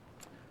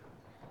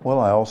Well,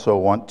 I also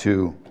want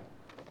to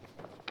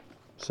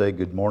say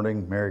good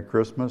morning, Merry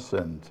Christmas,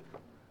 and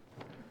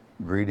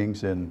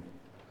greetings in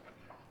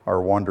our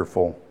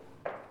wonderful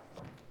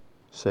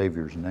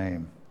Savior's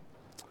name.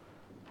 I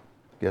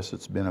guess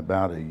it's been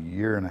about a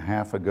year and a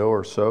half ago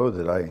or so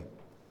that I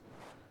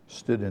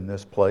stood in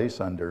this place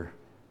under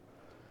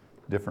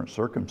different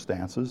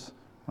circumstances.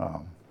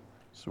 So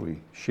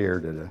we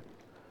shared at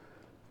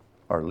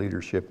our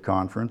leadership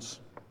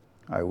conference.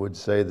 I would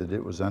say that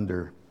it was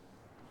under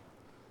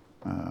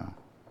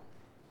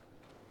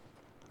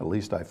at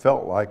least I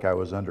felt like I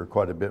was under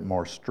quite a bit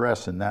more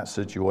stress in that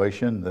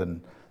situation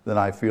than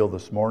I feel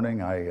this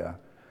morning. I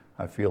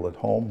feel at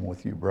home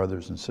with you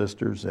brothers and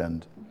sisters,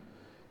 and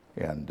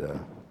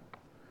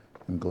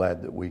I'm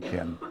glad that we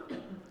can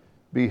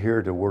be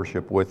here to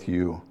worship with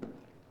you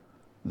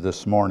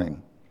this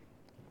morning.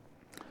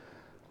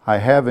 I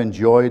have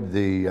enjoyed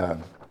the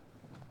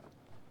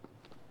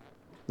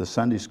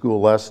Sunday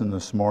school lesson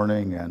this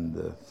morning and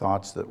the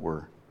thoughts that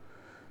were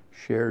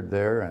shared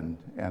there,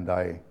 and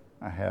I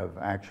have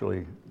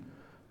actually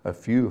a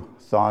few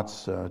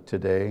thoughts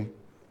today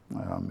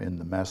in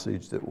the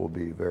message that will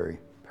be very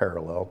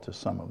parallel to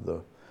some of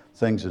the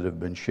things that have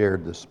been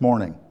shared this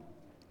morning.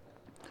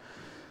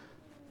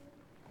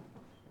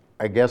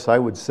 I guess I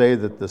would say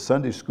that the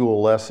Sunday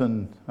school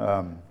lesson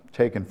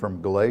taken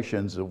from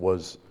Galatians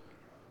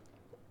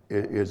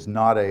is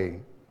not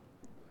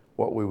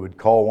what we would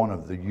call one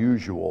of the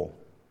usual,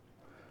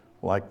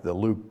 like the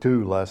Luke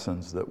 2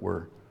 lessons that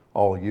we're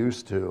all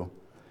used to.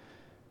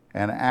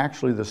 And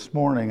actually this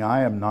morning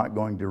I am not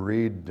going to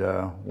read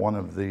one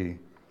of the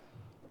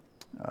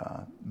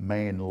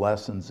main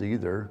lessons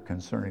either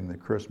concerning the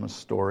Christmas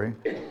story.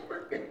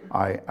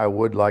 I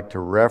would like to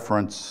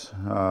reference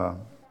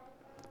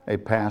a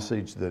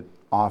passage that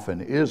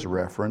often is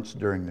referenced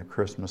during the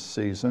Christmas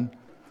season.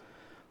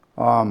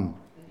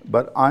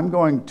 But I'm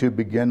going to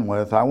begin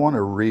with, I want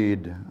to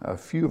read a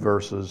few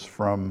verses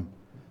from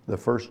the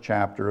first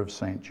chapter of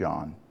St.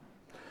 John.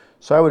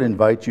 So I would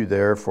invite you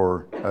there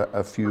for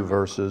a few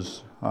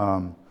verses.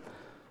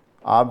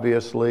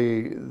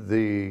 Obviously,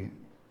 the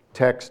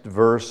text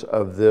verse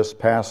of this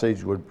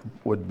passage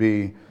would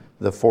be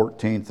the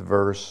 14th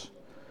verse,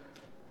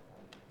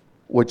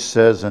 which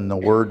says, "And the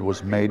Word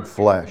was made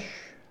flesh."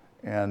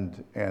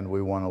 And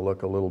we want to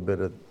look a little bit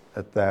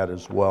at that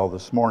as well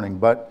this morning.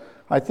 But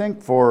I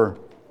think for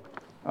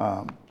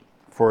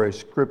a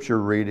scripture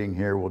reading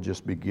here, we'll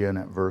just begin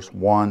at verse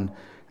 1,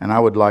 and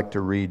I would like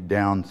to read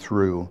down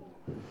through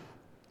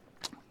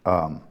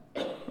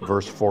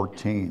verse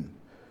 14.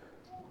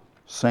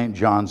 St.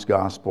 John's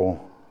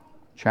Gospel,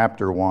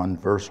 chapter 1,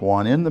 verse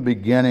 1. "In the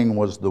beginning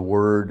was the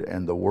Word,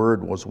 and the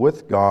Word was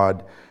with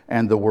God,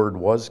 and the Word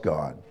was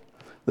God.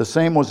 The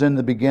same was in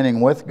the beginning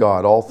with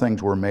God. All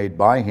things were made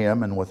by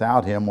Him, and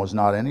without Him was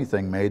not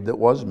anything made that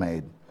was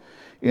made.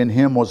 In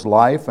Him was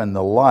life, and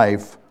the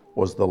life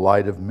was the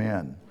light of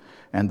men.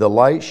 And the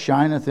light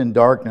shineth in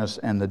darkness,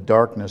 and the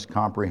darkness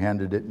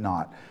comprehended it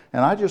not."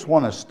 And I just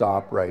want to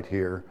stop right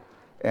here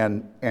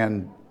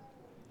and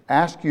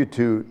ask you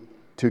to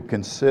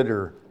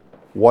consider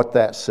what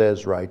that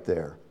says right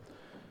there.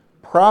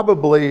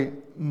 Probably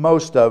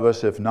most of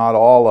us, if not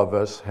all of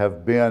us,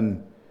 have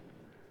been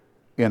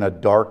in a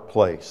dark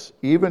place.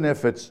 Even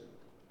if it's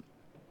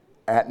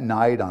at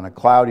night, on a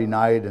cloudy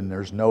night, and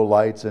there's no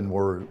lights and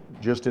we're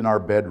just in our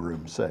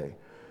bedroom, say.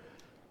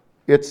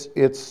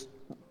 It's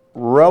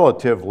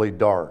relatively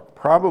dark.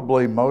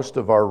 Probably most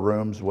of our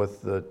rooms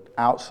with the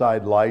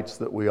outside lights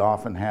that we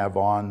often have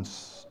on,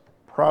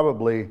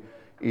 probably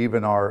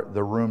even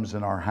the rooms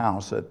in our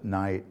house at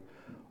night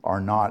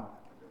are not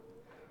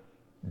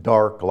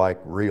dark like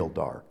real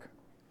dark.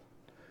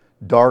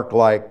 Dark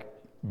like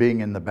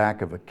being in the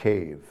back of a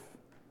cave.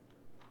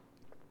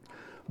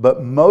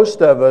 But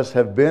most of us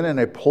have been in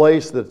a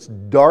place that's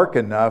dark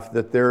enough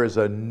that there is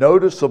a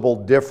noticeable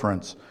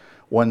difference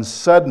when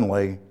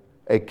suddenly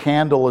a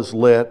candle is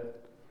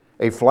lit,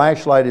 a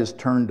flashlight is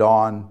turned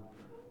on,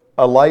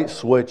 a light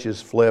switch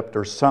is flipped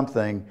or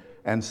something,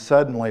 and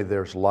suddenly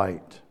there's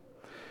light.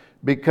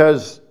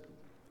 Because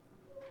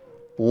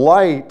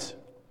light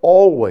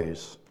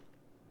always,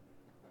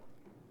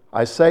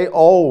 I say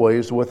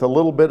always with a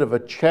little bit of a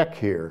check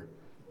here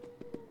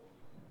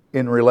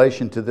in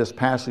relation to this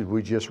passage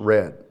we just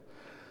read.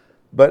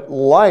 But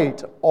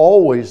light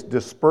always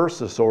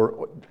disperses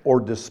or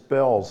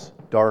dispels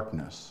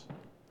darkness.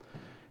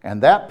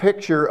 And that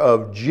picture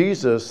of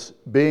Jesus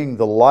being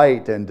the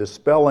light and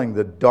dispelling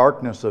the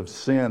darkness of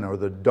sin or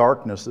the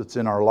darkness that's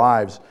in our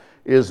lives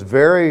is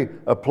very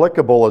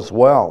applicable as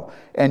well.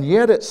 And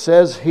yet it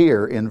says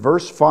here in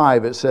verse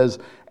 5, it says,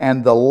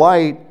 "And the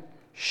light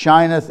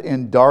shineth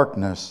in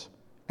darkness,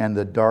 and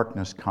the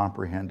darkness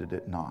comprehended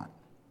it not."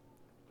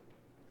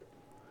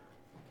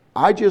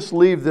 I just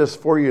leave this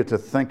for you to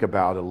think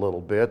about a little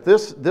bit.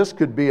 This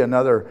could be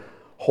another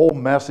whole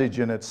message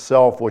in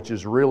itself, which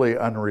is really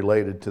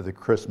unrelated to the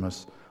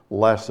Christmas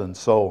lesson.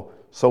 So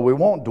we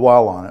won't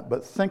dwell on it,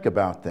 but think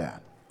about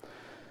that.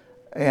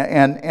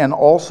 And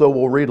also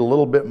we'll read a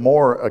little bit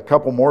more, a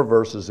couple more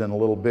verses in a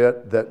little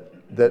bit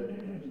that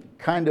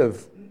kind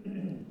of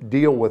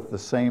deal with the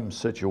same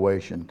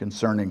situation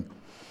concerning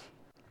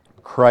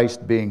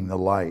Christ being the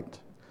light.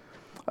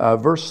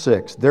 Verse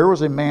 6, there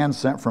was a man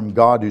sent from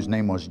God whose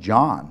name was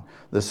John.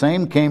 The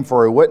same came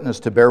for a witness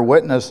to bear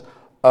witness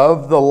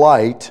of the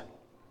light,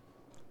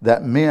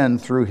 that men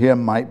through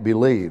him might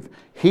believe.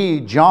 He,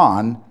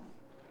 John,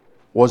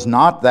 was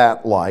not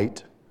that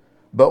light,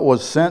 but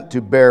was sent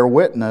to bear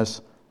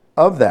witness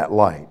of that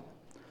light.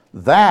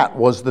 That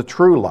was the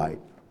true light.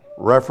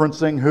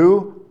 Referencing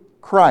who?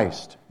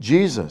 Christ,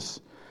 Jesus.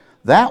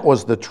 That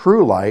was the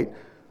true light,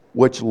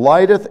 which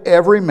lighteth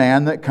every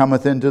man that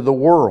cometh into the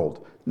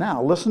world.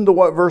 Now, listen to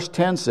what verse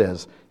 10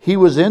 says. He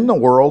was in the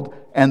world,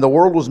 and the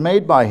world was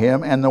made by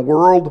him, and the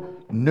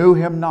world knew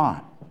him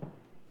not.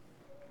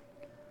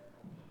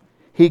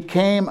 He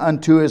came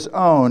unto his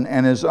own,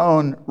 and his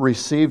own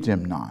received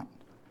him not.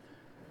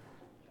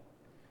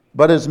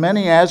 But as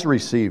many as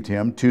received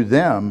him, to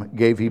them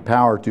gave he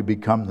power to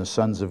become the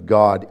sons of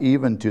God,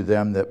 even to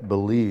them that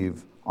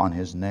believe on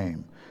his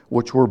name,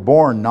 which were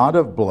born not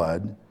of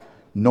blood,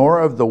 nor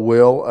of the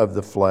will of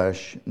the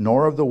flesh,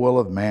 nor of the will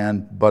of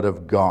man, but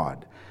of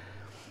God.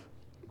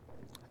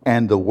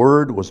 And the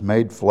Word was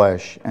made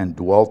flesh and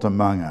dwelt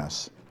among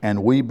us,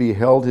 and we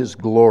beheld his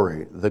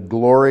glory, the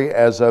glory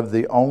as of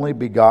the only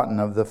begotten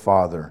of the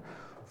Father,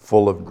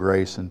 full of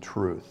grace and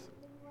truth.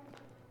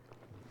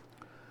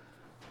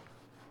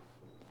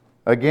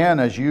 Again,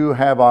 as you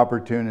have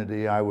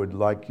opportunity, I would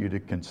like you to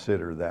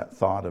consider that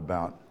thought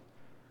about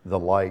the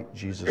light,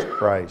 Jesus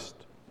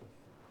Christ,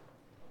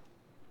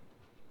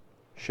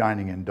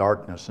 shining in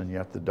darkness, and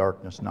yet the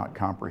darkness not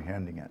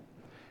comprehending it.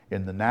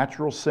 In the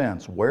natural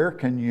sense, where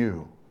can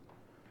you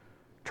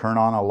turn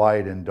on a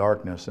light in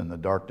darkness and the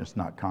darkness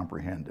not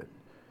comprehend it?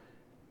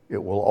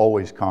 It will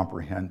always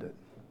comprehend it.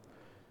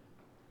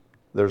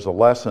 There's a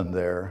lesson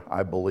there,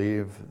 I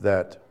believe,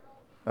 that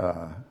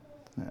I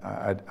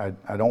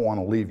don't want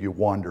to leave you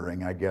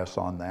wondering, I guess,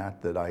 on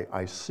that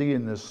I see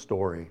in this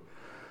story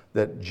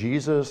that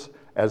Jesus,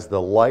 as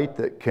the light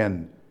that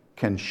can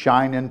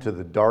shine into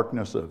the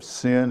darkness of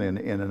sin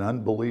in an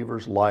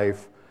unbeliever's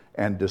life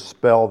and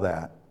dispel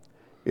that,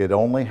 it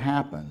only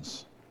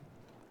happens.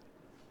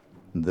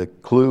 The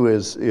clue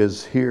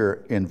is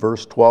here in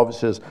verse 12. It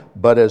says,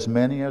 but as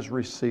many as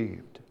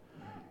received.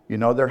 You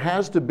know, there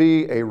has to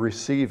be a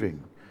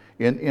receiving.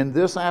 In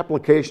this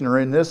application, or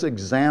in this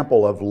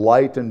example of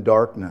light and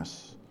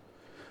darkness,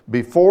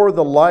 before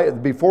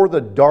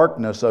the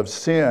darkness of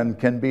sin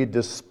can be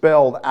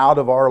dispelled out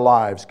of our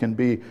lives, can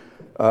be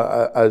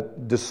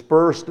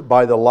dispersed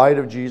by the light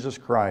of Jesus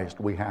Christ,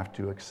 we have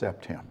to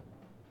accept him.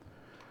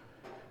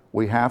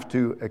 We have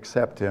to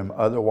accept him,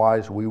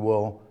 otherwise we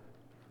will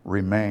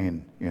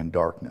remain in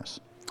darkness.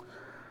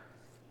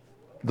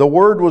 The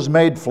Word was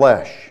made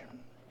flesh.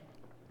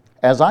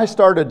 As I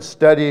started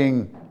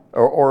studying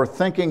or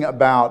thinking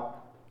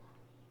about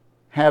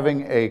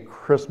having a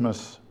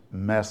Christmas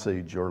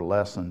message or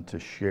lesson to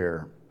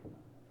share,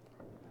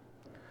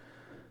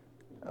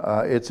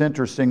 it's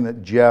interesting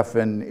that Jeff,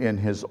 in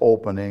his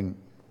opening,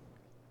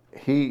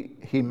 he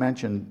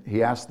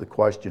asked the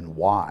question,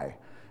 why?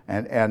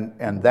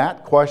 And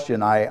that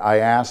question I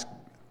asked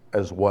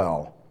as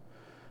well,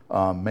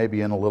 maybe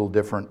in a little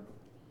different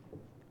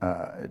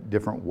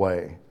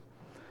way.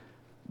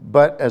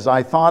 But as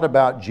I thought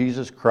about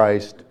Jesus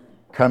Christ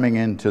coming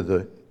into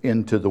the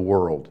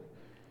world,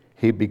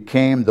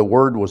 the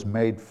Word was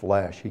made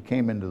flesh. He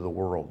came into the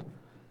world.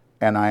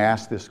 And I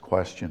asked this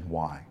question,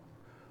 why?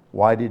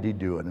 Why did he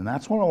do it? And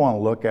that's what I want to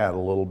look at a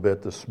little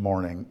bit this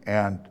morning.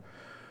 And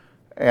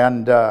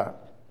in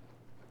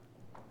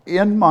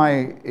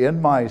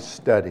my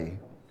study,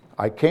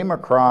 I came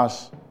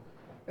across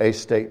a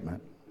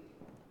statement.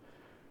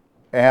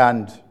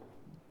 And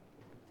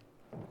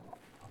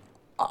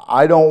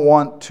I don't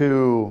want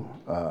to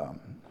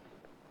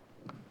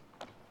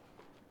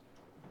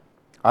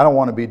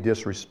be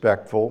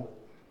disrespectful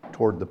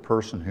toward the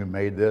person who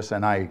made this,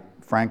 and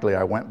frankly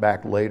I went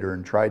back later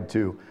and tried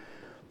to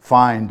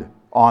find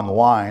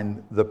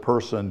online the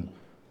person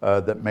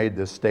that made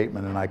this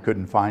statement, and I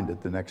couldn't find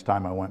it the next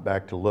time I went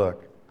back to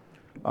look,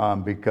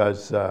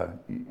 because I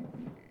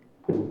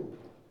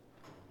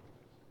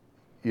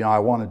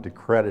wanted to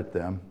credit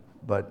them,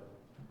 but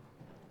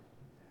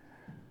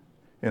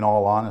in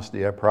all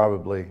honesty, I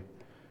probably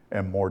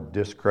am more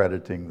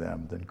discrediting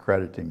them than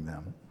crediting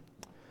them.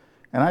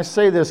 And I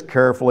say this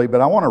carefully, but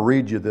I want to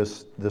read you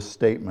this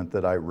statement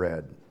that I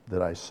read,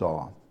 that I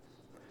saw.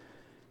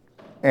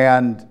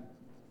 And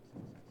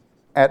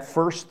at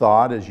first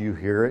thought, as you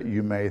hear it,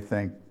 you may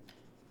think,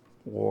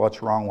 well,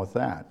 what's wrong with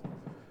that?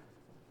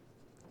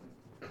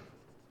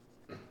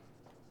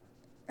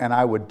 And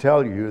I would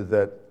tell you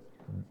that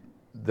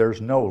there's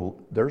no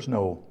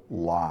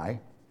lie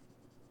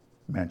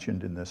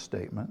mentioned in this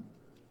statement.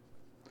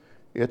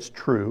 It's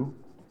true.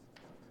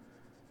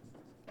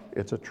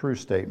 It's a true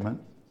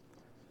statement.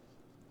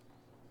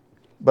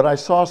 But I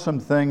saw some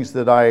things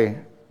that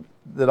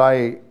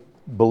I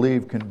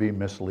believe can be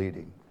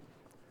misleading.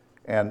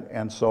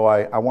 And so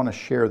I want to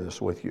share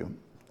this with you.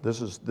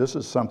 This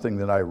is something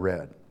that I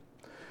read.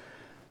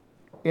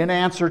 in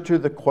answer to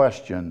the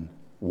question,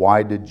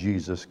 why did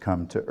Jesus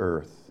come to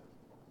earth?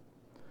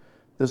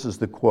 This is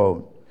the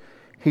quote.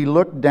 He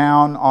looked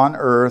down on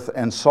earth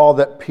and saw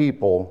that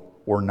people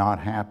were not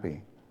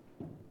happy.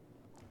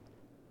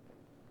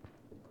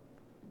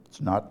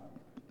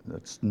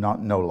 That's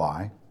not no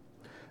lie.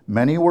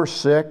 Many were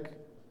sick,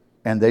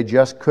 and they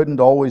just couldn't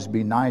always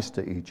be nice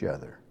to each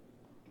other.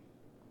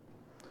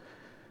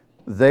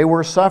 They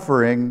were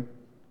suffering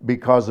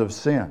because of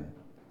sin.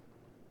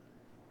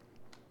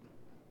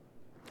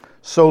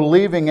 So,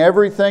 leaving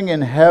everything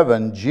in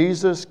heaven,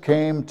 Jesus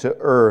came to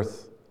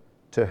earth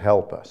to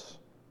help us.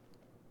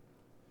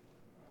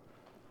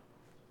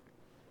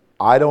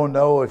 I don't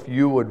know if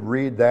you would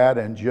read that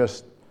and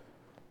just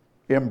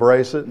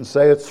embrace it and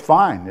say it's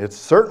fine. It's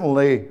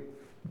certainly,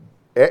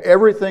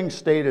 everything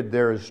stated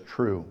there is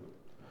true.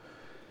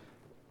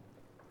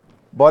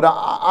 But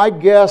I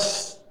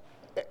guess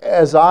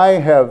as I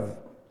have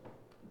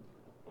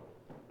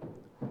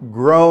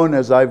grown,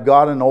 as I've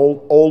gotten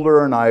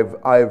older, and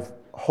I've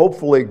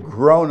hopefully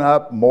grown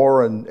up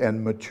more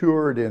and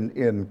matured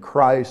in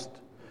Christ,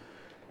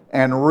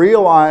 and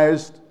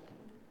realized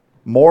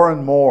more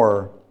and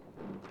more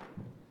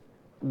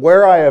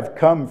where I have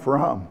come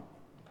from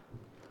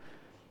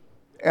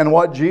and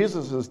what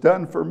Jesus has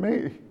done for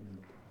me.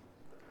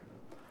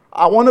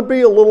 I want to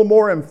be a little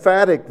more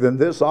emphatic than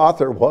this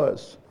author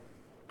was.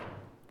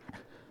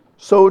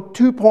 So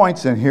 2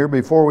 points in here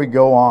before we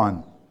go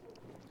on.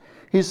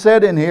 He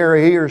said in here,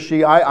 he or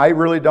she, I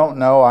really don't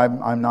know.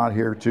 I'm not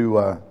here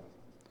to,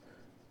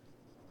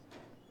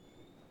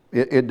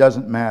 it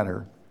doesn't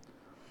matter.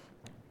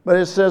 But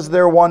it says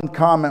there, one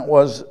comment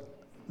was,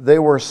 they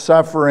were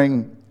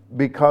suffering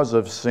because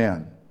of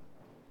sin.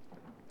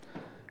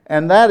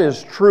 And that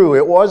is true.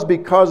 It was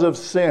because of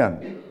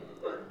sin.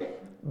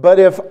 But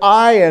if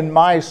I, in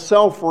my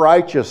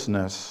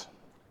self-righteousness,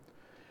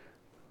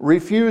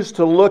 refuse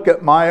to look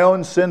at my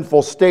own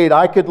sinful state,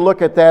 I could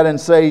look at that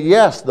and say,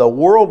 yes, the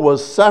world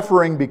was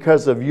suffering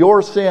because of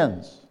your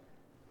sins.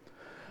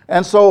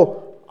 And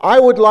so I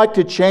would like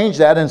to change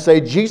that and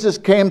say Jesus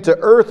came to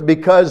earth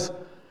because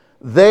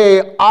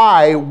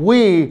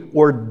we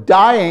were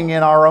dying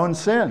in our own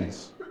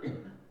sins.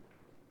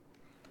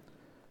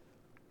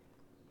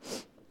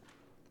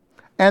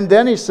 And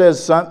then he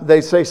says, they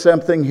say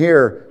something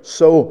here,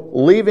 so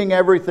leaving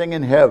everything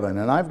in heaven.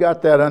 And I've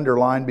got that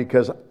underlined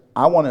because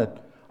I want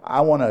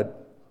to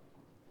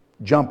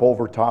jump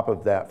over top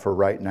of that for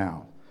right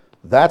now.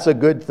 That's a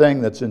good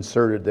thing that's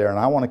inserted there, and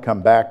I want to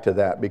come back to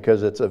that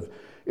because it's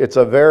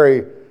a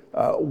very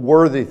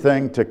worthy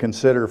thing to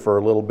consider for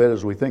a little bit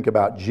as we think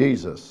about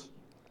Jesus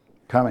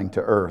coming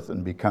to earth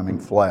and becoming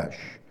flesh.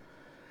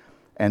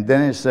 And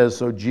then it says,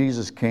 so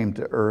Jesus came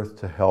to earth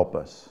to help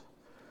us.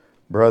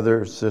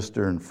 Brother,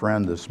 sister, and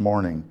friend, this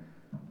morning,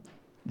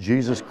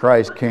 Jesus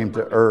Christ came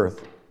to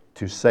earth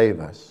to save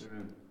us.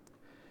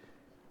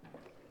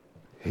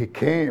 He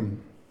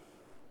came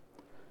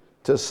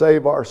to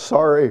save our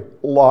sorry,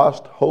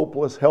 lost,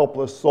 hopeless,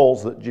 helpless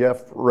souls that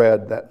Jeff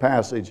read, that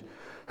passage,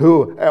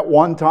 who at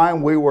one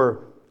time we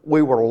were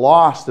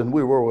lost and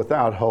we were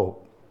without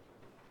hope.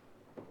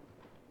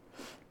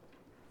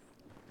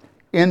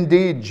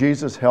 Indeed,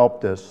 Jesus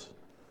helped us.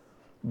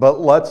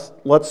 But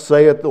let's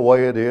say it the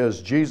way it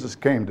is. Jesus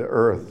came to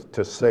earth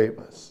to save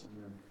us.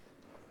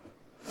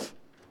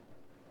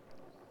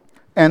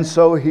 And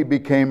so he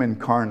became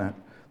incarnate.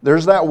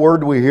 There's that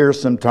word we hear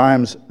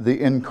sometimes, the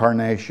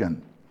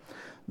incarnation.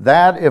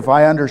 That, if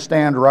I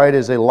understand right,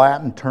 is a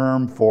Latin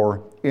term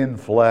for in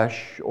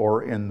flesh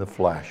or in the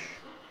flesh.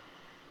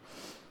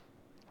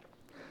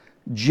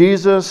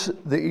 Jesus,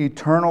 the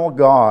eternal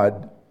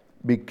God,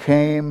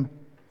 became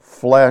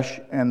flesh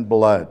and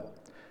blood.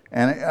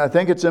 And I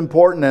think it's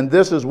important, and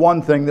this is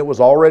one thing that was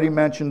already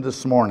mentioned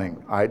this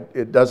morning.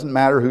 It doesn't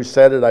matter who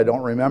said it, I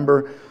don't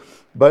remember.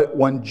 But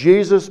when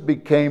Jesus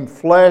became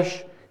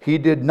flesh, he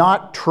did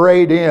not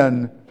trade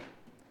in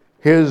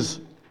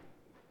his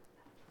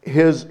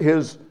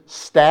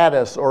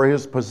status or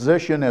his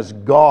position as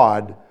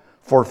God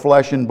for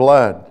flesh and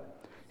blood.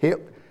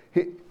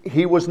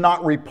 He was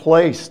not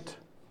replaced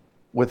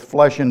with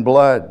flesh and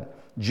blood.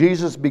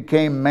 Jesus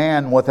became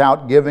man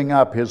without giving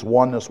up his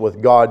oneness with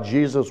God.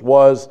 Jesus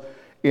was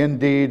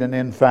indeed and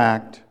in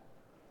fact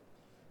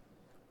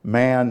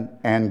man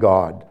and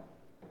God.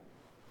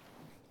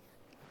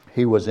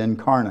 He was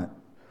incarnate.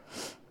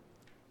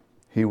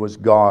 He was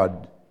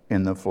God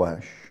in the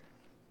flesh.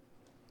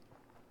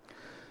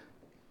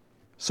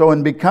 So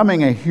in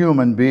becoming a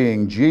human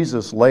being,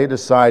 Jesus laid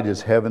aside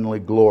his heavenly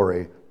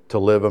glory to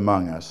live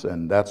among us.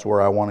 And that's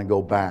where I want to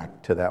go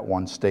back to that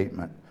one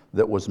statement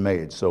that was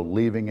made. So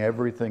leaving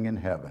everything in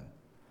heaven.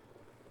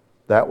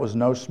 That was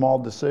no small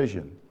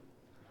decision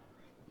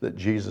that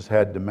Jesus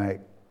had to make.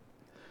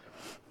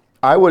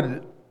 I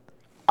would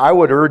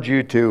urge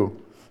you to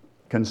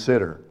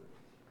consider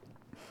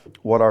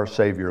what our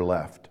Savior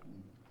left.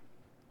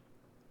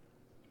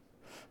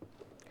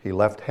 He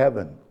left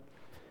heaven.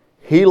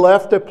 He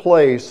left a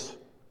place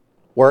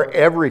where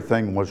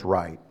everything was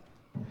right.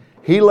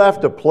 He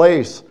left a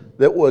place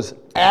that was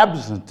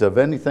absent of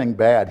anything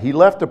bad. He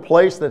left a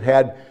place that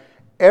had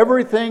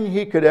everything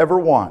he could ever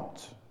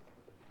want.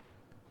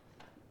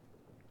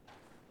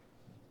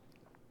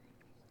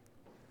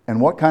 And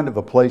what kind of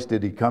a place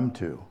did he come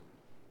to?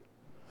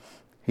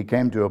 He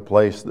came to a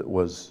place that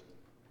was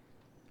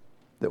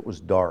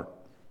dark,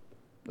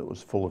 that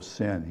was full of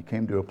sin. He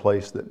came to a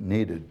place that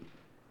needed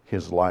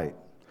his light.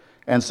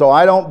 And so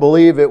I don't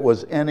believe it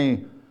was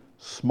any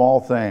small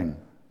thing,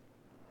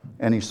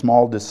 any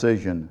small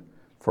decision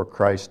for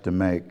Christ to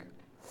make,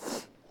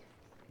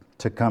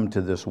 to come to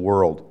this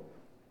world.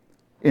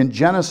 In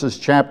Genesis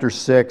chapter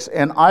 6,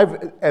 and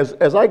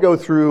as I go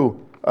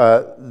through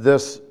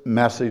this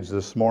message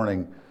this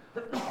morning,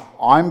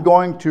 I'm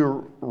going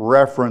to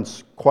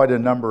reference quite a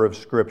number of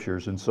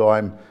scriptures, and so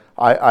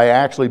I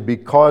actually,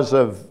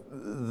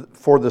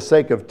 for the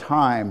sake of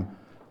time,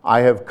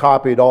 I have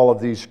copied all of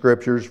these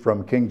scriptures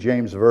from King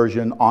James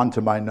Version onto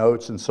my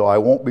notes, and so I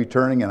won't be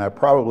turning, and I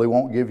probably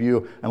won't give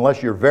you,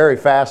 unless you're very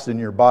fast in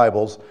your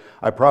Bibles,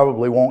 I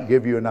probably won't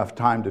give you enough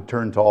time to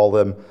turn to all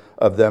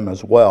of them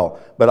as well.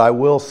 But I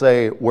will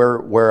say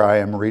where I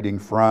am reading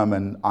from,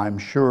 and I'm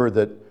sure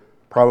that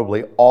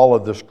probably all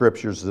of the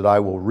scriptures that I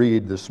will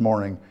read this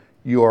morning,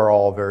 you are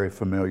all very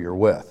familiar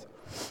with.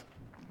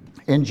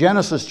 In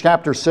Genesis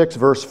chapter 6,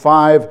 verse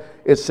 5,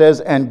 it says,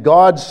 "And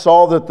God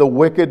saw that the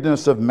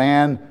wickedness of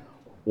man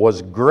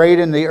was great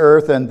in the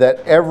earth, and that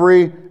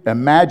every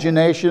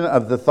imagination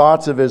of the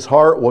thoughts of his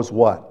heart was"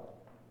 what?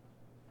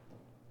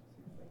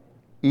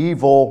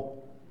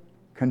 Evil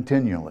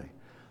continually.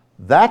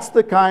 That's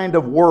the kind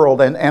of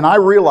world, and I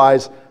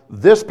realize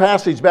this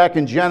passage back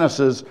in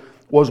Genesis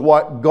was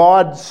what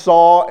God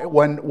saw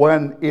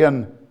when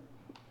in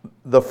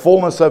the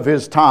fullness of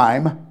his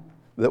time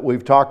that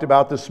we've talked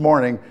about this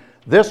morning.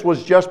 This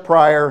was just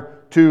prior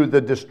to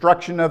the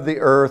destruction of the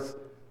earth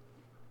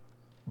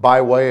by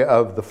way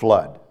of the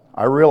flood.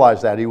 I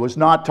realize that. He was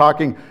not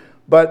talking,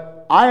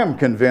 but I am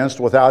convinced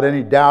without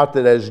any doubt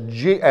that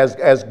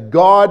as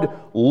God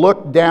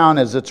looked down,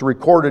 as it's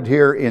recorded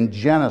here in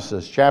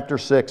Genesis chapter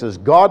 6, as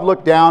God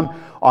looked down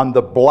on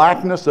the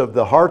blackness of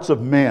the hearts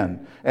of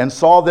men and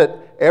saw that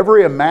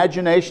every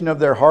imagination of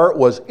their heart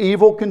was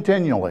evil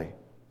continually,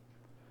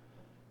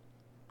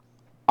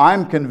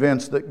 I'm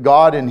convinced that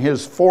God, in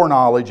his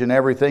foreknowledge and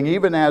everything,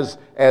 even as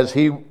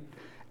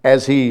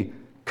he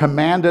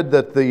commanded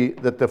that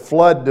the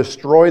flood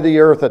destroy the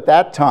earth at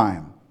that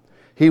time,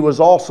 he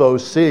was also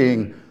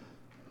seeing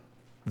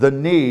the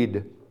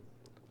need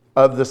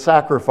of the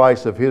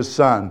sacrifice of his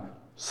Son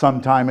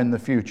sometime in the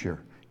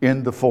future,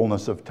 in the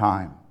fullness of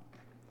time.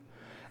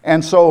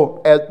 And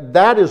so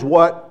that is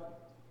what,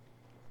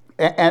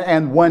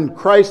 and when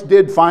Christ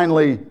did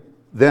finally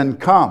then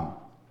come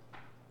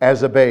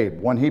as a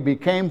babe, when he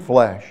became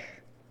flesh,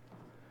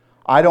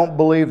 I don't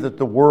believe that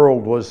the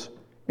world was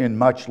in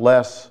much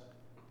less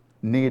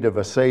need of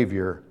a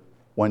Savior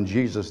when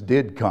Jesus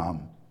did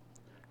come,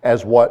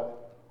 as what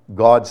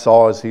God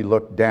saw as he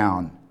looked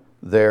down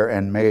there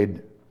and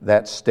made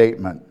that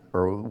statement,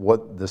 or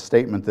what the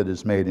statement that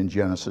is made in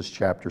Genesis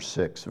chapter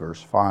 6,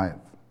 verse 5.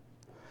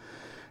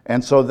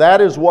 And so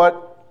that is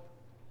what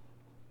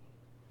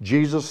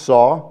Jesus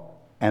saw,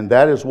 and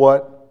that is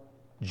what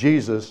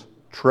Jesus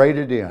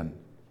traded in.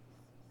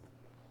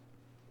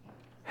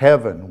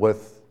 Heaven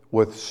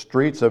with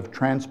streets of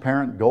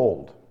transparent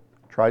gold.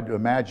 Tried to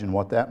imagine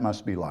what that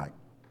must be like.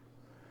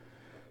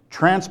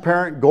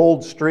 Transparent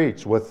gold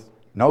streets with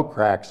no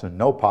cracks and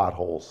no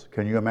potholes.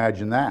 Can you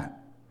imagine that?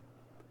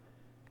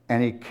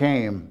 And he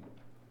came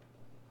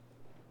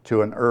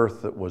to an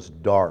earth that was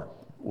dark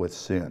with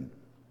sin.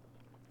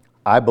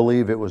 I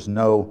believe it was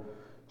no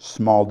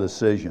small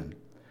decision.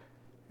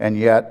 And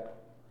yet,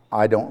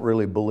 I don't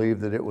really believe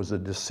that it was a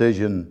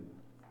decision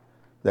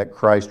that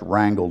Christ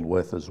wrangled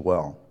with as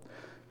well.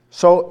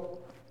 So,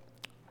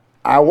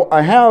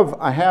 I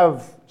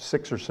have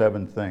 6 or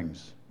 7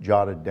 things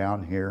jotted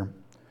down here.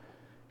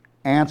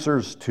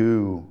 Answers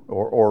to,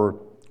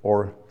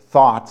 or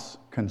thoughts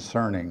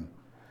concerning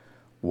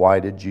why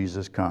did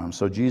Jesus come.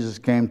 So Jesus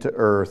came to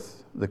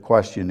earth. The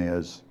question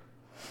is,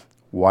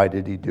 why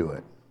did he do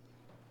it?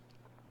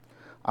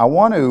 I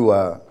want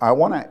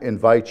to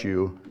invite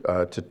you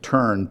to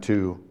turn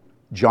to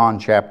John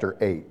chapter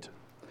 8.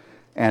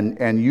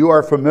 And you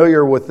are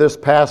familiar with this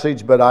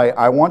passage, but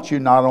I want you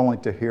not only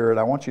to hear it,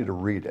 I want you to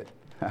read it.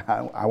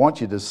 I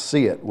want you to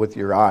see it with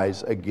your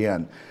eyes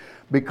again.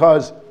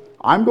 Because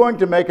I'm going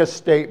to make a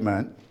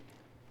statement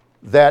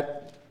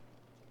that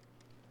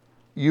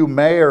you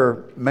may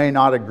or may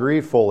not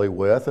agree fully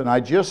with, and I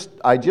just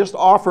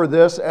offer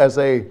this as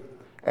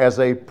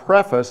a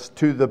preface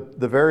to the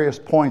various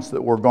points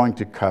that we're going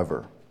to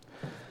cover.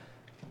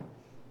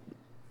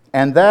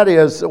 And that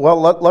is, well,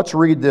 let's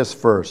read this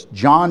first.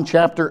 John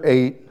chapter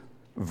 8,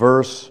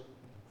 verse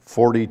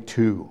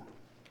 42.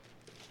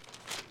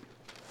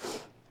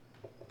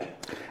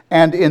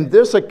 And in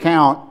this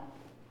account,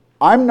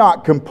 I'm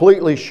not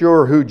completely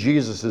sure who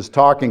Jesus is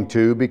talking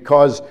to,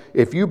 because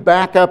if you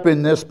back up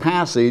in this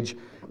passage,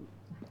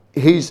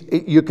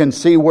 you can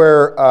see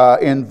where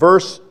in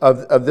verse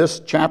of this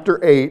chapter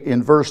 8,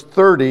 in verse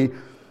 30,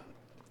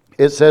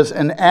 it says,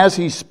 "And as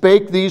he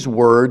spake these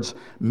words,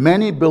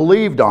 many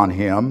believed on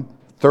him."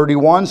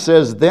 31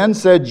 says, "Then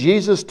said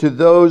Jesus to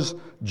those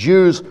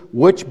Jews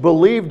which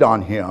believed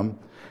on him."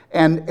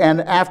 And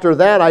after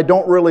that, I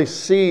don't really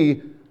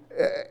see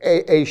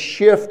a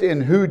shift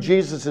in who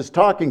Jesus is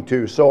talking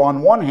to. So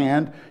on one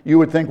hand, you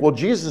would think, well,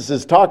 Jesus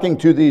is talking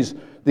to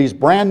these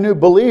brand new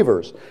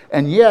believers.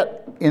 And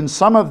yet, in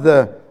some of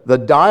the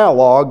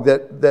dialogue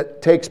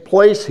that takes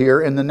place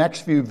here in the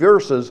next few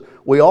verses,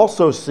 we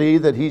also see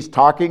that he's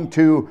talking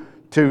to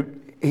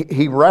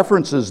he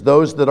references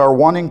those that are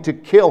wanting to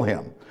kill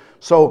him.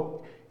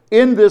 So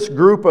in this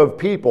group of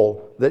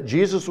people that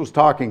Jesus was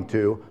talking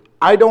to,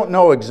 I don't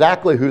know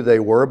exactly who they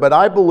were, but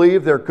I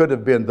believe there could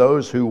have been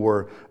those who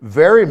were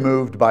very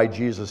moved by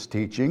Jesus'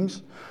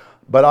 teachings.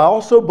 But I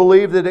also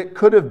believe that it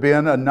could have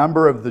been a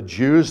number of the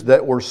Jews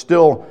that were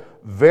still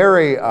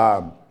very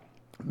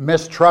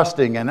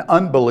mistrusting and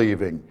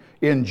unbelieving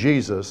in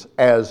Jesus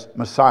as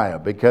Messiah,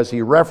 because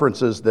he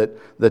references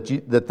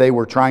that they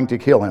were trying to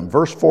kill him.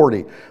 Verse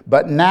 40,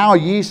 "But now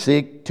ye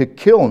seek to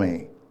kill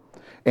me,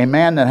 a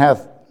man that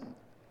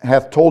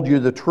hath told you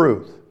the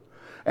truth."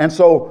 And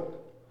so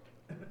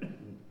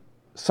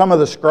some of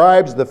the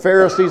scribes, the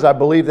Pharisees, I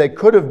believe they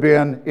could have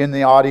been in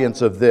the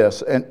audience of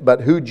this,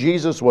 but who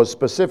Jesus was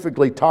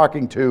specifically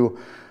talking to,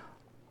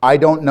 I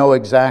don't know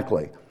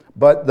exactly.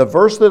 But the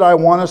verse that I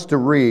want us to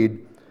read,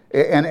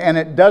 and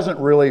it doesn't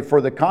really, for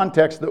the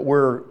context that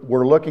we're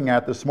looking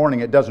at this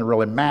morning, it doesn't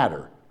really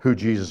matter who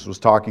Jesus was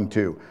talking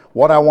to.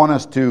 What I want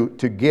us to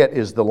get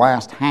is the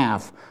last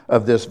half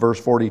of this verse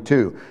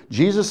 42.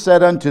 "Jesus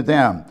said unto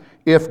them,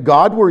 If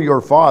God were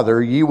your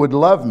Father, ye would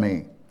love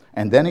me."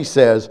 And then he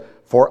says,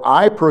 "For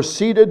I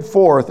proceeded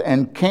forth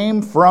and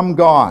came from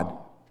God.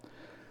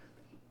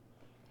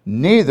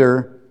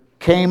 Neither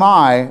came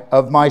I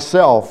of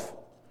myself,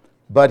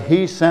 but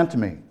he sent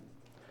me."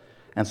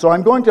 And so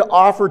I'm going to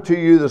offer to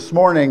you this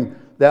morning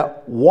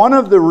that one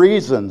of the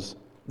reasons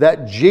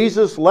that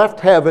Jesus left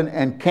heaven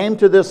and came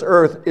to this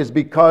earth is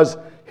because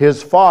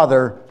his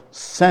Father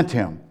sent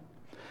him.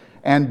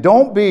 And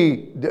don't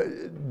be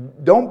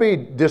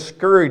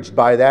discouraged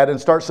by that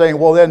and start saying,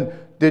 well then,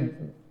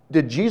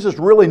 did Jesus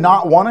really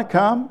not want to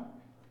come?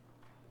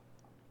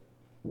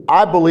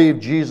 I believe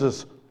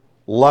Jesus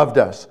loved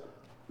us.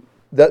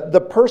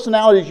 The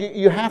personalities,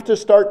 you have to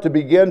start to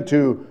begin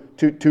to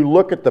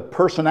look at the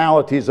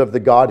personalities of the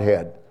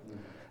Godhead.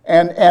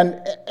 And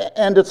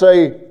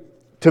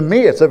to me,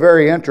 it's a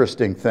very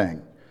interesting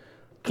thing.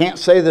 Can't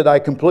say that I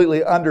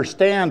completely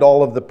understand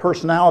all of the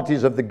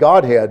personalities of the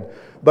Godhead,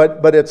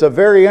 but it's a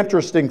very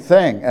interesting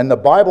thing. And the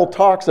Bible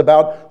talks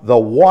about the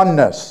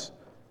oneness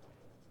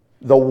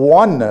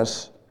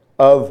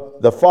of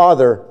the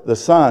Father, the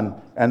Son,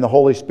 and the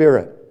Holy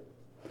Spirit.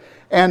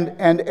 And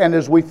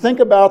as we think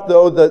about,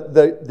 though,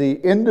 the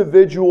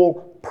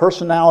individual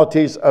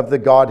personalities of the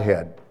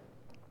Godhead,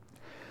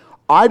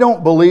 I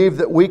don't believe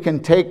that we can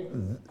take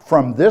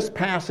from this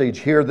passage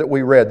here that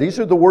we read. These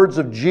are the words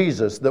of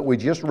Jesus that we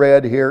just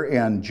read here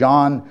in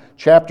John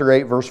chapter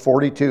 8, verse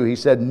 42. He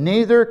said,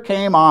 "Neither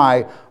came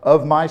I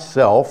of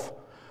myself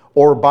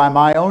or by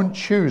my own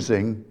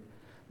choosing,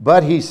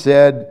 but he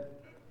said,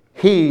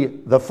 he,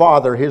 the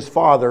Father, his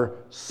Father,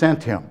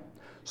 sent him."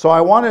 So I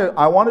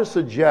want to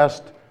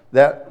suggest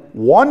that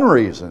one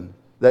reason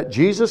that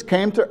Jesus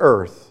came to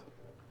earth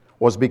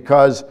was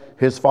because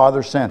his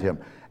Father sent him.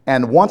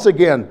 And once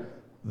again,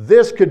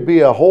 this could be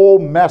a whole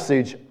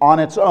message on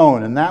its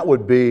own, and that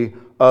would be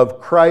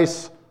of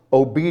Christ's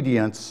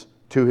obedience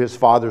to his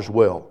Father's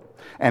will.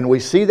 And we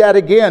see that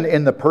again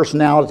in the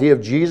personality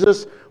of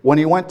Jesus when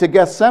he went to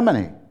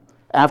Gethsemane.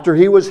 After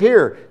he was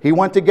here, he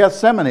went to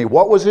Gethsemane.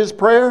 What was his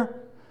prayer?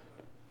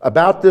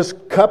 About this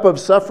cup of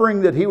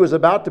suffering that he was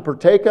about to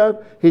partake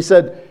of? He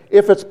said,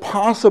 "If it's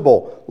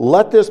possible,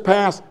 let this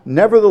pass.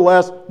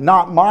 Nevertheless,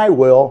 not my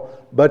will,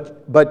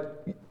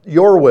 but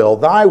your will,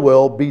 thy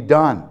will be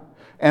done."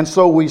 And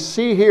so we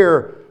see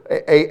here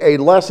a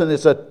lesson.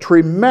 It's a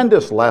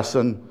tremendous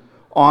lesson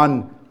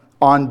on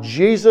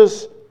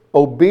Jesus'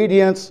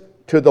 obedience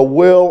to the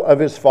will of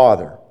his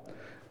Father.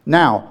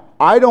 Now,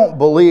 I don't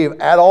believe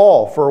at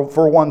all,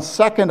 for 1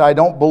 second, I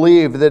don't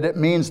believe that it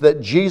means that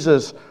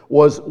Jesus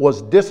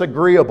was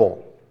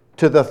disagreeable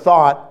to the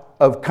thought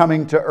of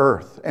coming to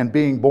earth and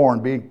being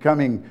born,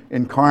 becoming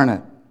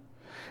incarnate.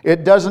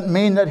 It doesn't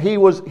mean that he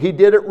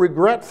did it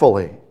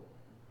regretfully.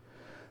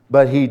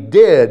 But he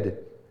did.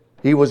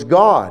 He was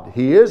God.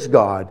 He is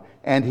God.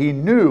 And he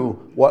knew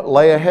what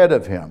lay ahead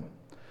of him.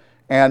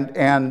 And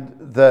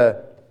the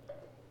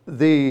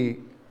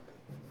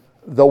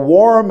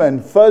warm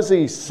and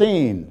fuzzy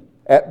scene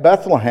at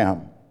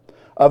Bethlehem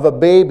of a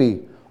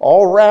baby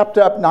all wrapped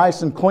up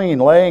nice and clean,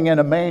 laying in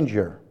a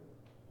manger,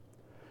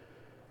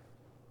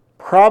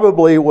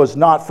 probably was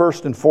not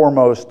first and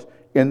foremost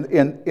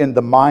in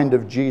the mind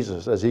of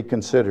Jesus as he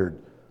considered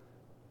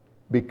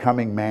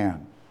becoming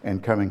man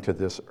and coming to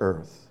this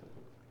earth.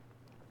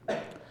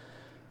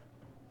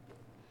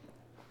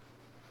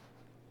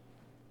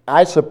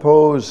 I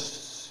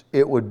suppose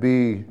it would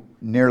be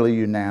nearly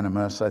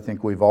unanimous. I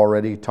think we've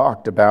already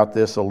talked about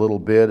this a little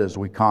bit as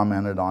we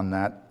commented on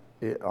that,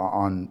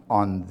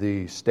 on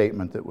the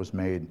statement that was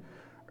made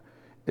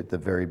at the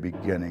very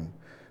beginning.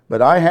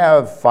 But I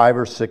have 5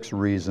 or 6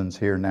 reasons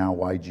here now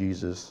why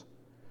Jesus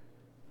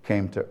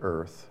came to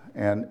earth.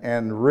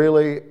 And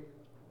really,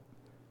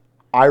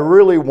 I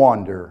really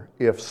wonder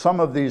if some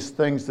of these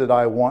things that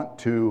I want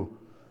to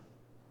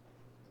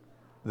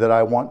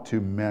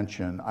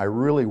mention, I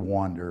really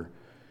wonder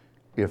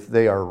if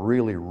they are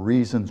really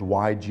reasons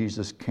why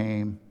Jesus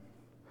came,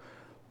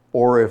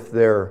 or if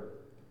they're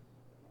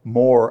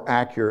more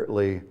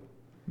accurately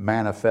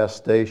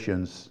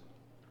manifestations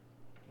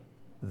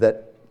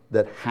that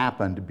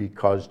happened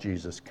because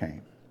Jesus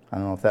came. I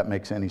don't know if that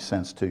makes any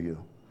sense to you.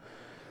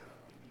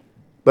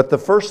 But the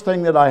first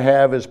thing that I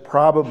have is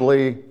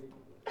probably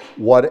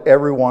what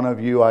every one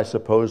of you, I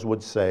suppose,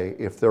 would say.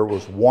 If there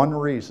was one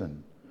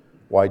reason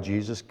why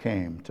Jesus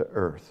came to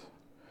earth,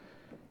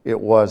 it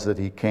was that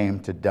he came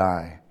to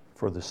die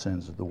for the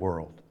sins of the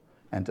world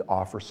and to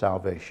offer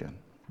salvation.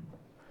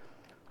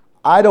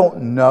 I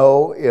don't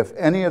know if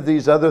any of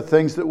these other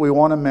things that we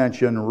want to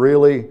mention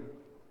really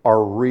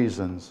are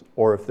reasons,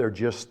 or if they're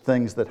just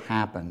things that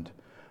happened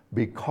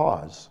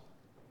because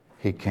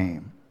he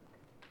came.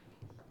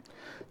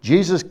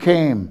 Jesus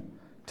came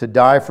to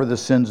die for the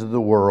sins of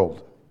the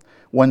world.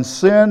 When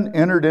sin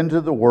entered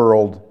into the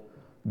world,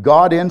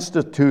 God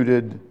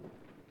instituted,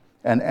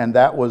 and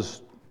that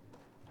was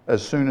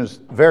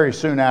very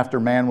soon after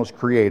man was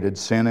created,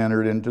 sin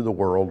entered into the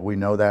world. We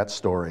know that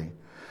story.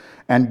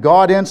 And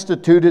God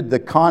instituted the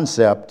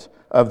concept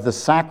of the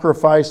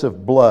sacrifice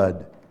of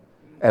blood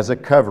as a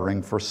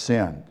covering for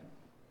sin.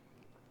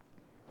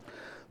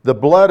 The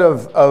blood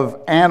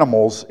of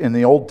animals in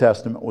the Old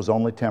Testament was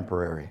only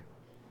temporary.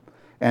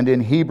 And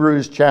in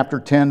Hebrews chapter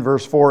 10,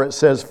 verse 4, it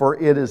says, "For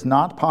it is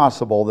not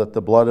possible that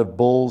the blood of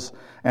bulls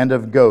and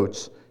of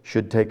goats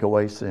should take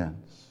away sins."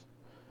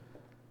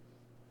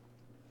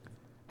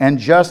 And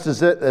just as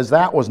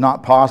that was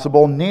not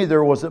possible,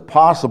 neither was it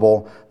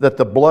possible that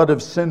the blood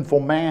of sinful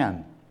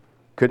man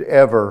could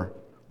ever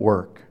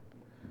work.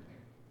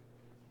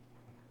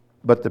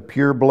 But the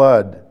pure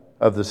blood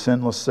of the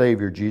sinless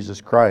Savior,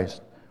 Jesus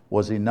Christ,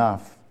 was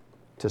enough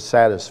to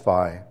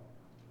satisfy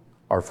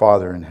our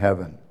Father in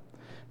heaven.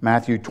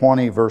 Matthew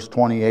 20, verse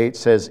 28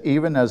 says,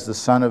 "Even as the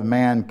Son of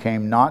Man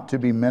came not to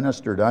be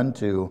ministered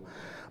unto,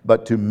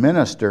 but to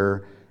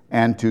minister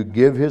and to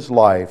give his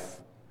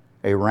life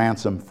a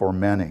ransom for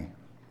many."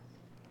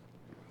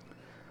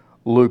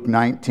 Luke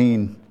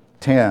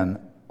 19:10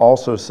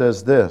 also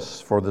says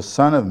this, "For the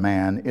Son of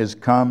Man is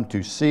come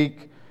to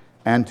seek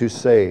and to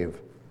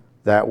save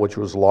that which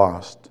was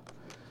lost."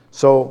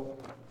 So,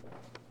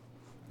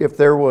 if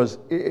there was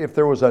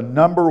a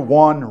number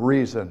one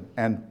reason,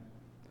 and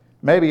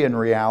maybe in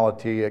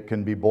reality it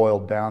can be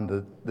boiled down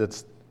to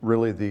that's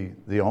really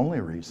the only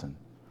reason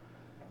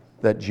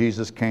that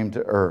Jesus came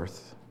to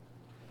earth,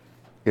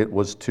 it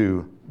was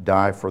to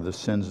die for the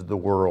sins of the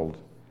world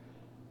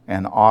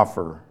and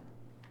offer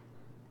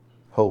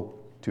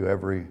hope to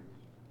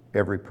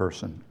every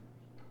person.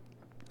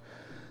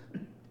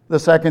 The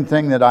second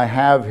thing that I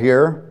have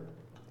here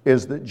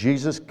is that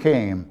Jesus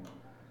came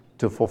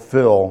to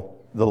fulfill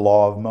the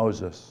law of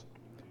Moses.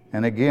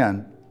 And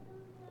again,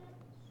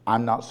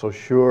 I'm not so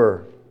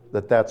sure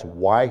that that's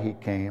why he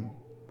came,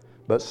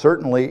 but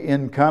certainly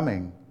in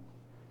coming,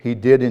 he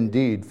did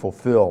indeed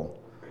fulfill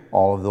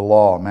all of the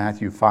law.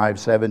 Matthew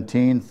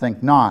 5:17,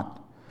 "Think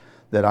not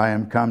that I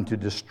am come to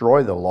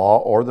destroy the law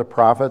or the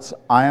prophets.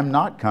 I am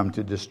not come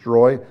to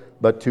destroy,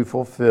 but to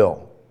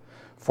fulfill.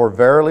 For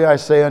verily I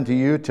say unto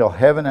you, till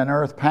heaven and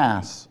earth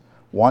pass,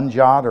 one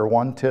jot or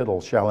one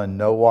tittle shall in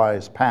no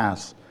wise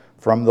pass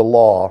from the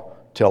law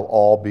till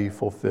all be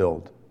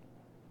fulfilled."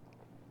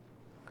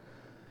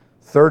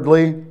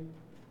 Thirdly,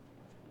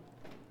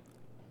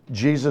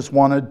 Jesus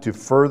wanted to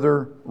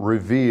further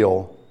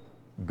reveal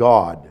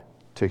God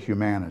to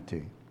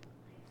humanity.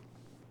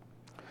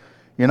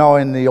 You know,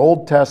 in the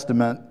Old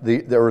Testament,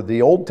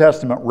 the Old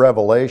Testament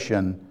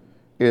revelation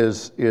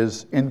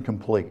is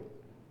incomplete.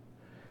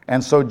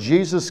 And so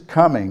Jesus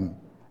coming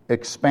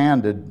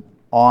expanded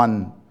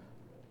on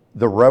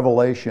the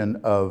revelation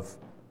of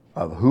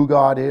who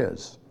God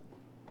is.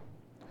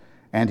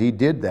 And he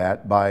did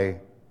that by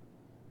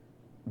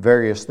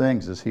various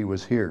things as he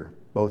was here,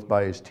 both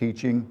by his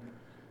teaching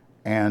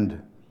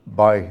and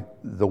by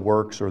the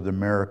works or the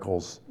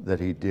miracles that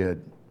he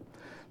did.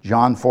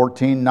 John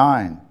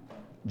 14:9,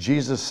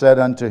 Jesus said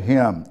unto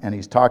him, and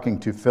he's talking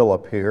to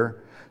Philip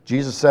here,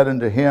 Jesus said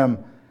unto him,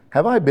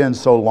 "Have I been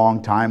so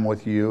long time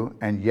with you,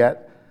 and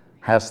yet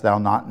hast thou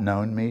not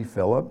known me,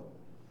 Philip?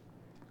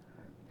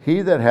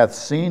 He that hath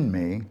seen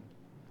me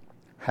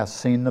hath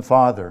seen the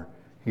Father."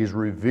 He's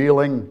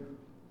revealing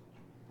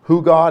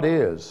who God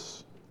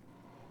is.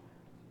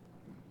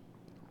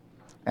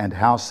 "And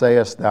how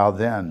sayest thou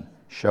then,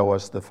 show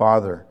us the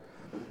Father?"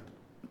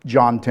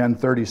 John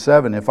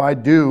 10:37, If I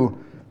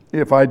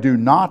do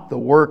not the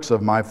works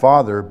of my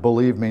Father,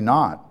 believe me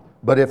not.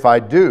 But if I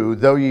do,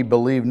 though ye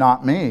believe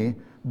not me,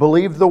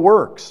 Believe the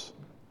works,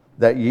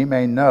 that ye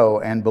may know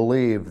and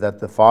believe that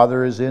the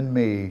Father is in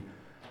me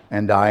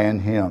and I in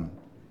him.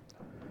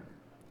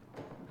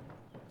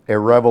 A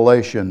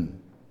revelation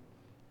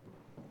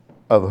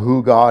of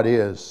who God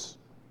is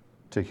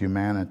to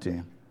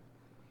humanity.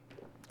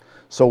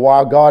 So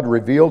while God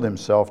revealed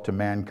himself to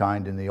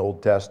mankind in the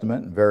Old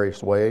Testament in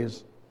various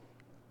ways,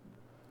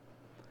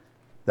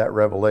 that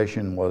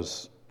revelation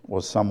was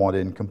somewhat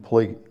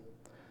incomplete.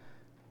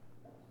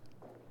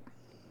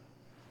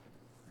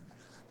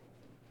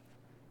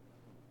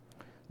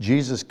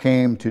 Jesus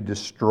came to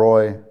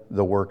destroy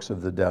the works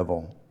of the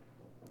devil.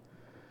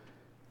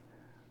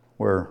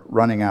 We're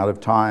running out of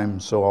time,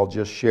 so I'll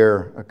just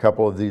share a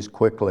couple of these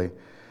quickly.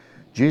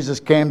 Jesus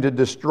came to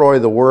destroy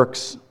the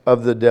works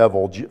of the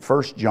devil.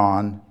 1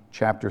 John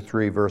chapter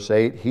 3, verse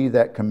 8, he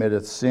that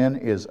committeth sin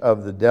is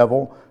of the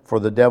devil, for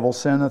the devil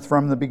sinneth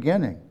from the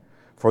beginning.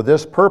 For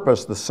this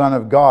purpose the Son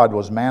of God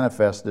was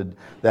manifested,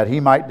 that he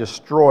might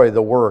destroy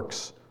the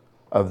works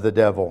of the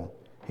devil.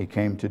 He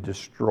came to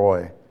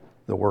destroy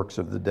the works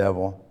of the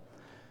devil.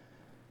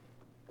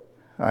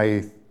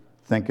 I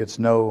think it's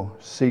no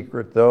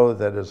secret, though,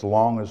 that as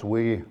long as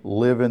we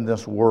live in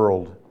this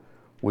world,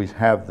 we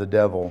have the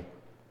devil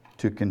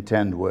to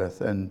contend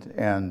with.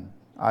 And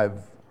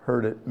I've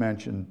heard it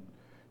mentioned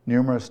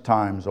numerous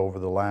times over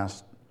the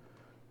last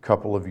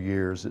couple of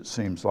years, it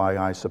seems like,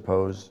 I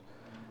suppose.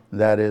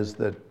 That is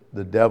that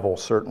the devil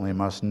certainly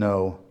must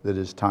know that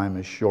his time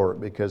is short,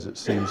 because it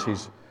seems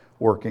he's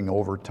working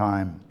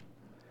overtime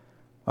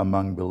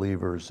among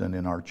believers and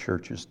in our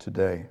churches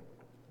today.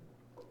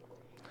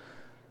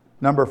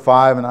 Number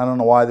 5, and I don't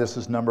know why this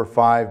is number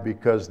 5,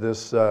 because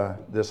this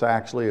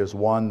actually is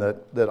one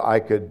that I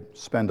could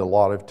spend a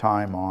lot of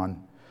time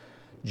on.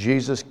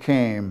 Jesus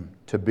came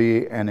to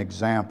be an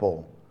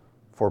example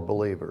for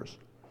believers.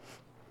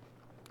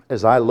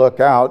 As I look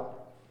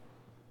out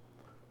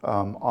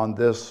on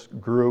this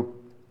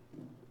group,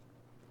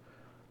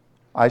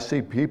 I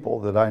see people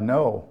that I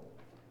know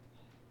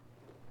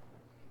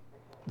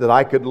that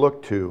I could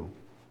look to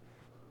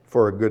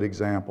for a good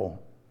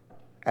example,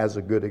 as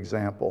a good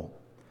example.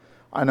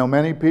 I know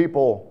many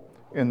people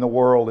in the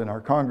world, in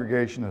our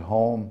congregation at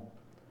home,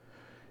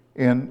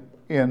 in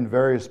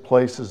various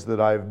places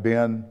that I've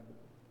been,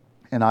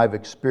 and I've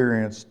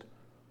experienced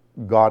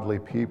godly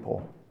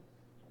people.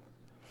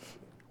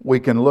 We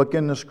can look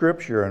in the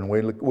Scripture, and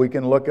we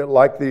can look at,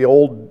 like the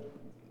old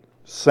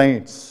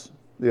saints,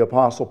 the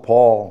Apostle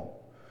Paul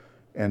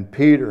and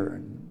Peter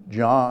and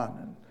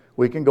John.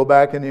 We can go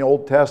back in the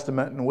Old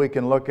Testament and we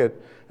can look at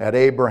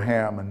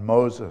Abraham and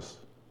Moses.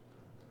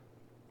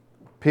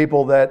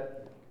 People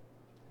that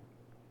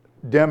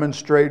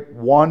demonstrate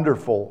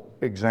wonderful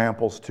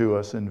examples to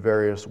us in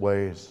various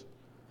ways.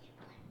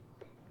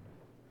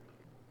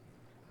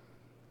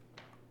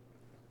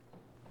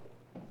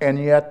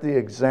 And yet the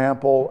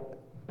example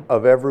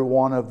of every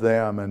one of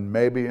them, and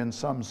maybe in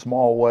some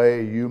small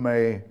way you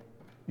may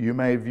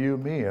view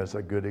me as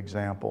a good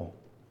example.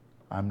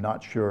 I'm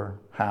not sure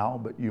how,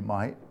 but you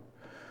might.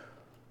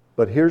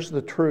 But here's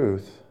the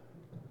truth,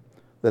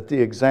 that the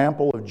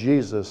example of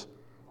Jesus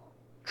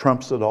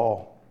trumps it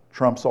all,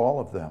 trumps all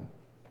of them.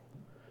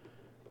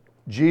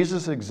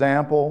 Jesus'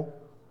 example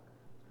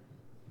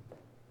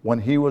when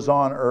he was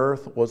on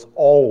earth was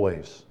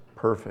always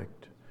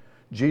perfect.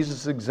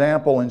 Jesus'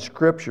 example in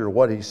Scripture,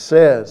 what he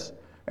says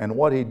and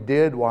what he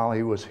did while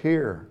he was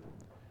here,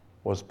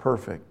 was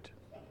perfect.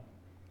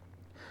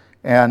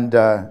 And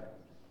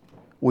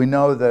we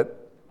know that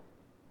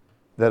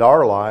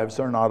our lives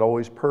are not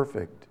always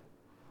perfect.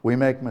 We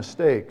make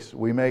mistakes.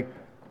 We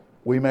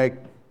make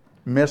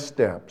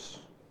missteps.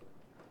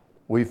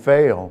 We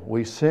fail.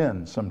 We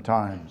sin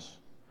sometimes.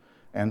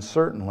 And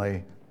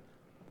certainly,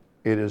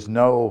 it is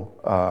no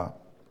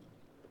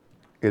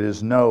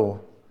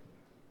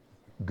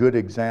good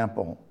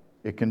example.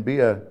 It can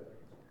be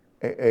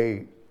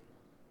a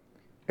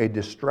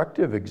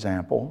destructive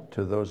example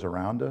to those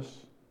around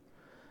us,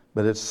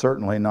 but it's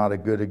certainly not a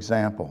good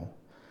example.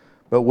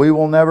 But we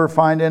will never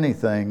find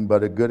anything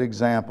but a good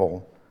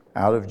example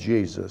out of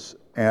Jesus.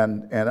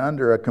 And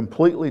under a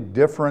completely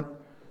different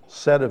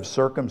set of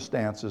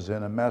circumstances,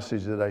 in a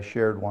message that I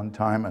shared one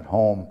time at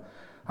home,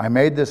 I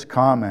made this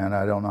comment.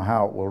 I don't know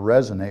how it will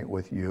resonate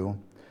with you,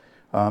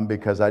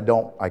 because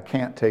I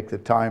can't take the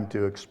time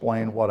to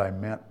explain what I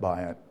meant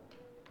by it.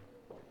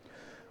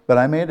 But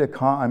I made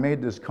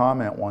this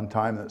comment one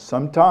time, that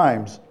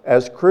sometimes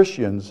as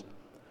Christians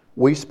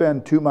we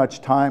spend too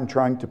much time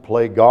trying to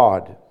play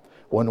God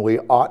when we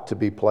ought to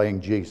be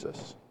playing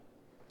Jesus.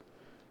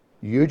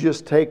 You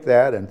just take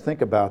that and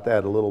think about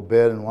that a little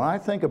bit. And when I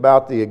think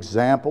about the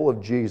example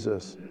of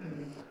Jesus,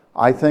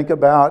 I think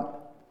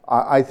about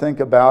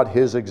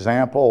his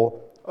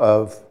example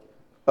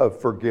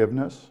of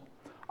forgiveness.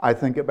 I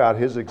think about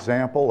his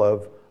example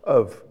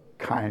of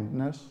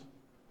kindness.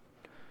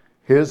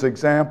 His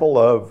example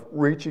of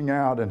reaching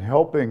out and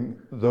helping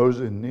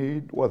those in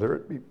need, whether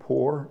it be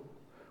poor,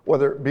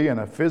 whether it be in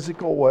a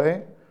physical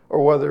way,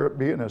 or whether it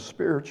be in a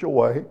spiritual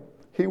way.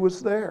 He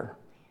was there.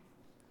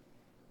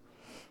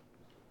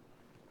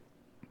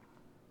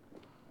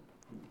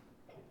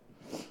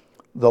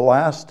 the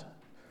last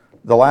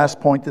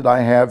point that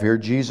I have here,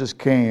 Jesus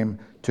came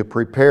to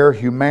prepare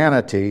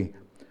humanity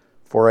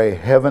for a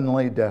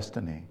heavenly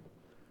destiny.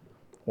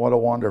 What a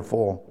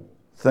wonderful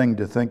thing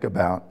to think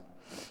about.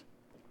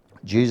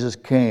 Jesus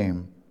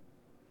came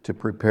to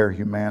prepare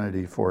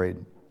humanity for a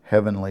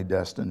heavenly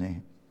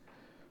destiny.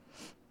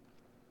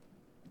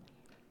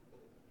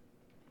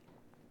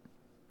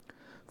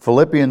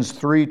 Philippians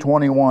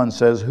 3:21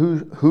 says,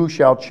 Who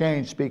shall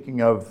change,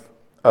 speaking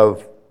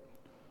of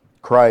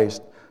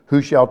Christ,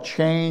 who shall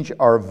change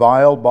our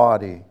vile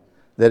body,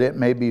 that it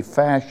may be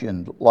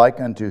fashioned like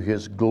unto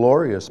his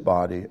glorious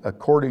body,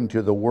 according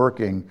to the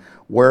working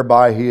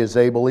whereby he is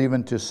able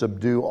even to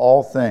subdue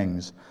all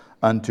things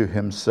unto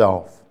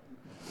himself.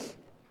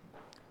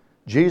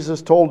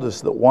 Jesus told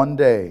us that one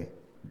day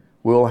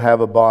we'll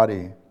have a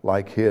body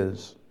like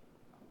his.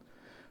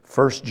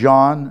 1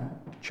 John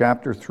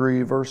chapter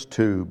 3, verse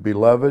 2,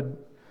 Beloved,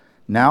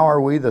 now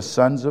are we the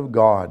sons of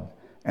God,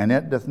 and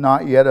it doth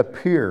not yet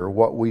appear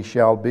what we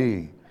shall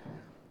be.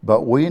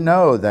 But we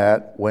know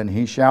that when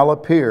he shall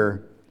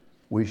appear,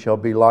 we shall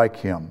be like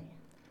him,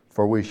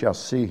 for we shall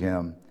see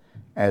him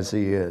as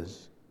he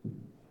is.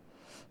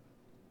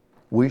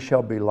 We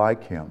shall be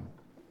like him.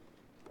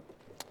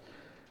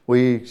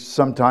 We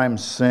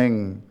sometimes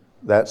sing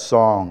that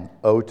song,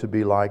 Oh, to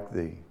be like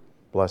thee,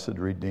 blessed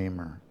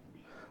Redeemer.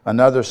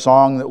 Another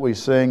song that we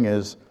sing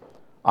is,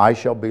 I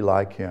shall be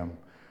like him.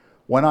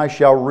 When I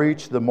shall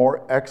reach the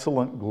more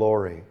excellent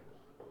glory,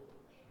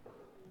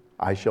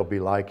 I shall be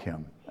like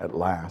him at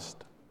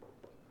last.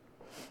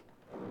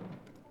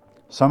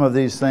 Some of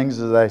these things,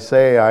 as I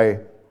say,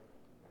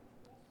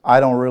 I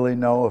don't really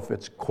know if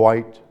it's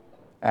quite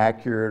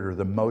accurate or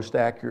the most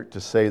accurate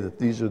to say that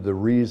these are the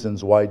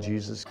reasons why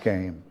Jesus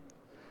came.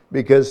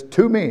 Because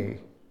to me,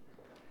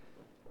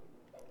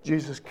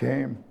 Jesus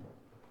came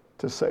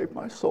to save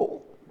my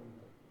soul.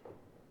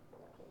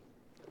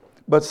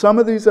 But some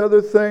of these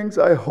other things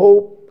I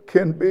hope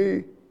can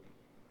be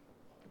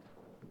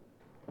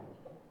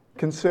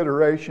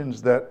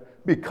considerations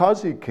that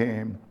because he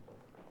came,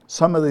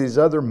 some of these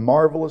other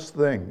marvelous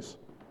things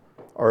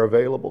are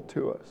available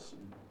to us.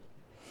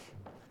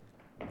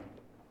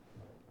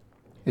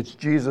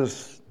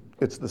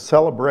 It's the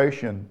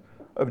celebration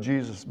of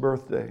Jesus'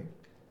 birthday.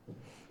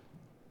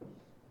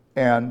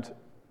 And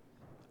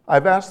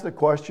I've asked the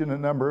question a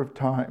number of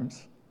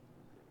times.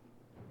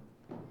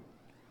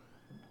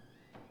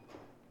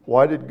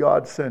 Why did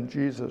God send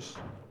Jesus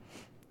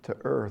to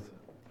earth?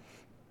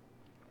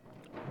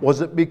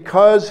 Was it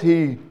because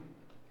he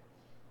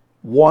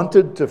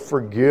wanted to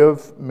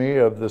forgive me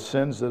of the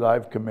sins that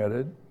I've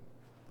committed?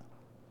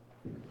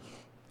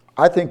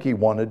 I think he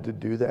wanted to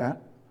do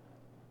that.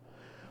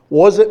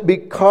 Was it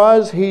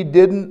because he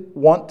didn't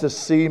want to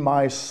see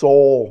my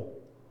soul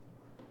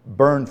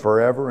burn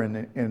forever in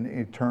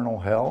eternal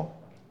hell?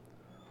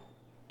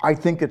 I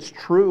think it's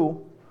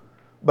true.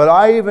 But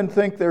I even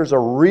think there's a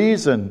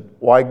reason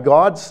why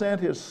God sent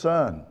his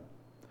Son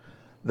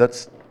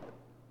that's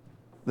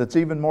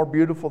even more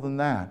beautiful than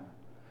that.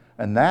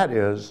 And that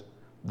is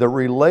the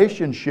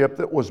relationship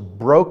that was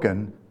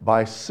broken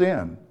by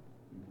sin.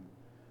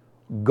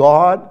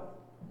 God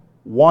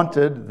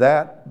wanted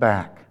that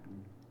back.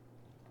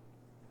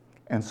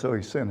 And so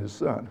he sent his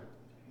Son.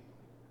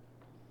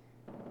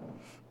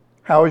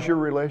 How is your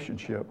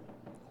relationship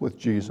with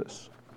Jesus?